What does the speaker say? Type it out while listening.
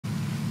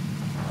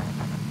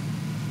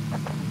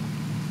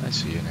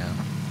see you now.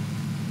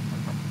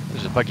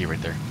 There's a buggy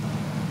right there.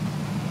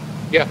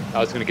 Yeah, I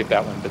was gonna get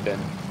that one, but then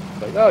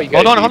like, oh, you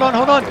guys.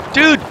 Hold on,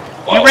 dude!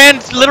 Whoa. You ran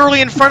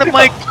literally in front of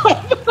my.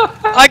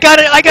 I got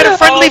a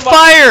friendly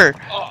fire.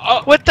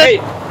 What the? Hey,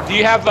 do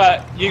you have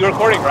you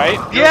recording, right?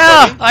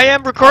 Yeah, recording? I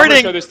am recording.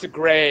 I'm gonna show this to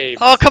Graves.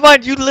 Oh come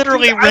on! You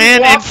literally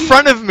ran in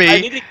front of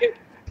me.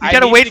 You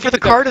gotta wait for the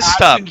car to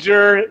stop.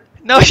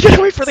 No, you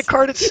gotta wait for the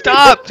car to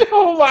stop.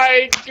 Oh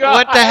my god!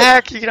 What the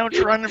heck? You don't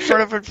run in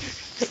front of a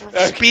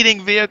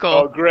speeding vehicle.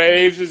 Oh,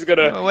 Graves is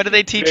gonna. What do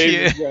they teach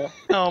you?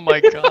 Oh my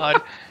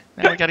god!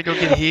 Now we gotta go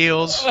get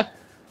heels.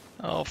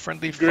 Oh,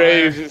 friendly fire.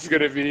 Graves is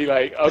gonna be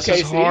like, okay, this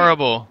is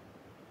horrible.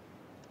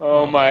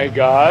 Oh my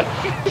god!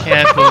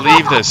 Can't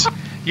believe this.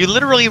 You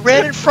literally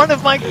ran in front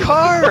of my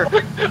car.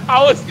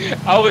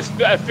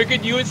 I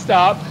figured you would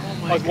stop.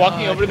 I was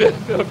walking over to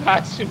the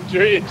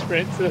passenger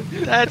entrance.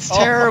 That's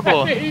terrible.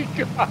 Oh my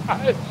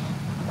god.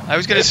 I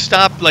was gonna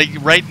stop like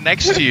right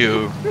next to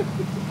you.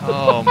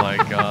 Oh my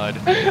god.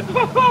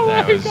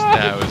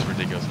 That was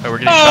ridiculous. Oh, we're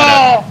getting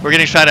shot at. We're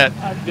getting shot at.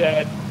 I'm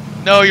dead.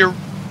 No, you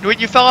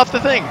fell off the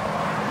thing.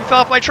 You fell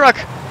off my truck.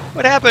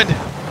 What happened?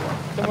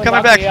 I'm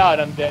coming back. Me out.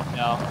 I'm dead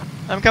now.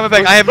 I'm coming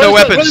back. I have no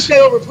weapons. Run this guy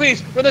over,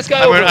 please. Run this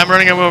guy over. I'm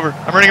running him over.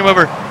 I'm running him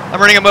over. I'm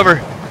running him over.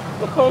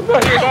 Oh no,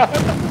 you're not.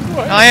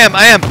 I am.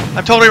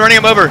 I'm totally running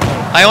him over.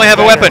 I only have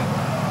a weapon.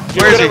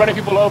 Where is he? You're running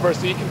people over,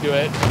 so you can do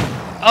it.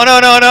 Oh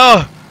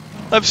no.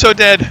 I'm so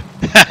dead.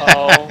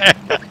 Oh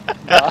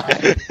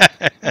god.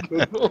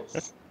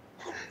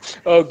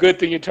 Oh, good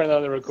thing you turned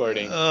on the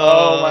recording.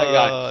 Oh my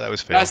god. That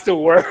was fail. That's the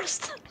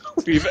worst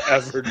we've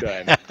ever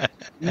done.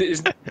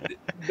 That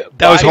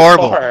was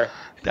horrible.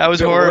 That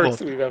was horrible.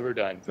 Worst we've ever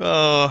done.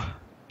 Oh.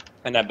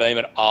 And I blame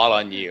it all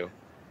on you.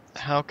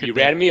 How could you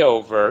ran me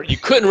over? You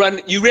couldn't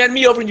run. You ran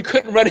me over, and you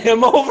couldn't run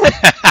him over.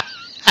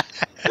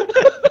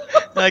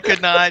 I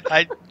could not.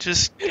 I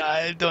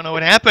don't know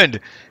what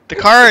happened. The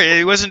car.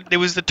 It wasn't. It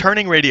was the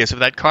turning radius of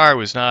that car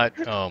was not.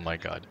 Oh my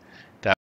god.